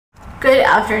Good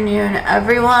afternoon,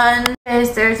 everyone. It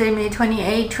is Thursday, May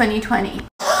 28, 2020.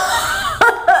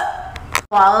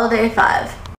 Swallow day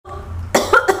 5.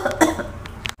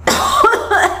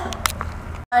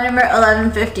 Number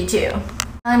 1152.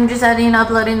 I'm just editing and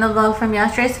uploading the vlog from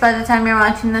yesterday, so by the time you're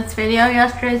watching this video,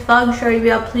 yesterday's vlog should already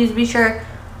be up. Please be sure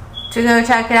to go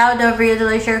check it out. Don't forget to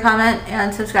like, share, comment,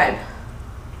 and subscribe.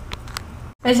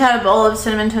 I just had a bowl of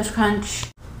Cinnamon Toast Crunch.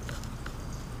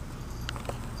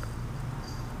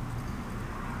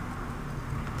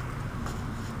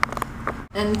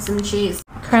 And some cheese.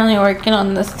 Currently working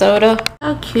on the soda.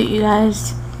 How cute, you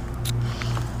guys.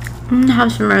 I'm gonna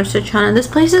have some roasted chana. This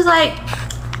place is like,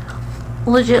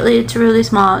 legitly, it's really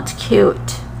small. It's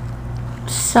cute.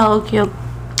 So cute.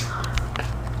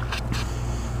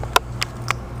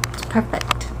 It's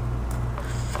perfect.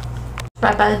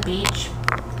 Right by the beach.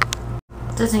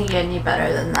 Doesn't get any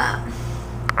better than that.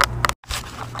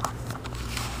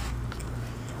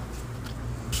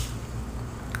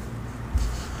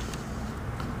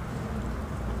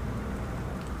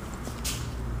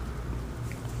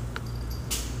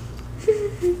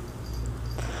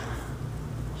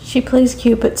 She plays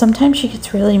cute, but sometimes she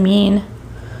gets really mean.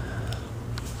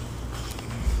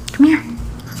 Come here.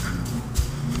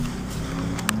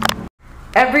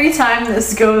 Every time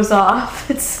this goes off,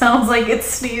 it sounds like it's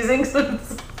sneezing, so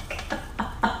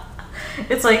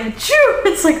it's like, choo!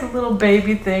 It's like a little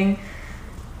baby thing.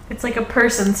 It's like a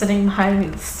person sitting behind me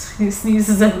who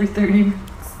sneezes every 30 minutes.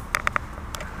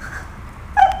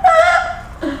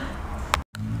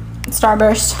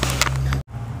 Starburst.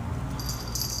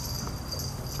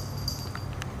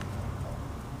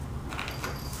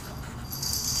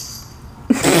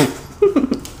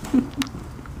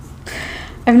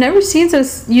 I've never seen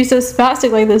you so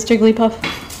spastic like this, Jigglypuff.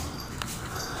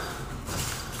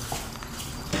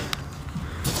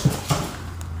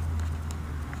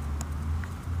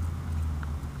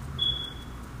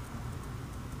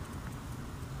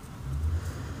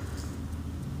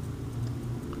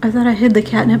 I thought I hid the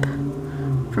catnip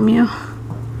from you.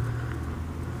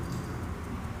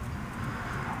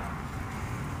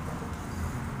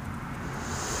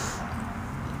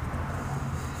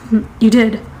 You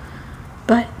did.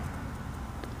 But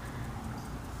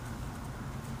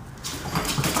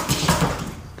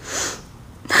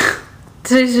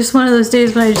today's just one of those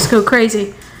days when I just go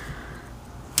crazy.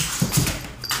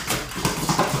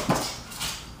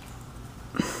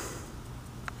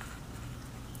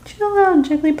 Chill out,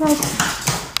 Jigglypuff.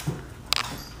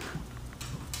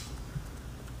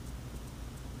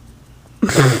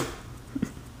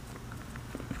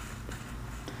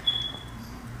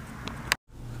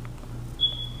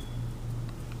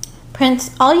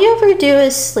 Prince, all you ever do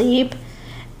is sleep,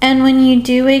 and when you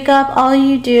do wake up, all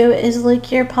you do is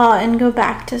lick your paw and go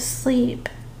back to sleep.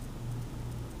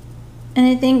 And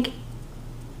I think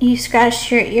you scratched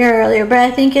your ear earlier, but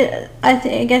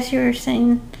I guess you were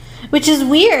saying, which is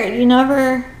weird. You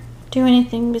never do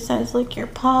anything besides lick your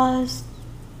paws.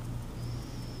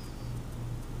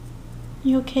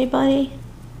 You okay, buddy?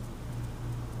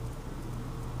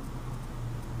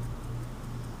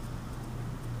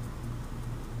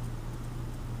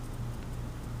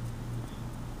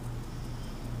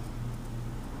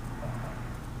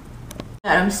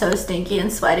 God, I'm so stinky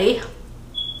and sweaty.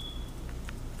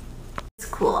 It's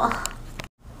cool.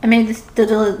 I made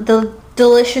the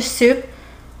delicious soup.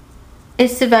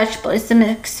 It's the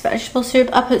mixed vegetable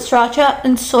soup. I put sriracha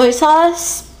and soy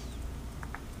sauce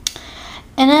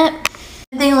in it.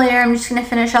 I think later I'm just gonna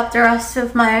finish up the rest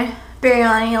of my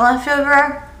biryani left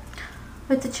over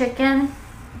with the chicken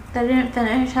that I didn't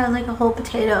finish. I had like a whole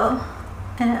potato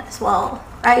in it as well.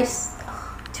 Rice,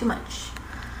 too much.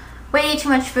 Way too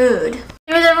much food.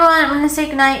 Anyways, everyone, I'm gonna say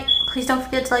goodnight. Please don't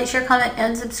forget to like, share, comment,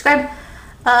 and subscribe.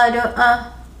 And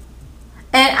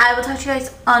I will talk to you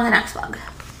guys on the next vlog.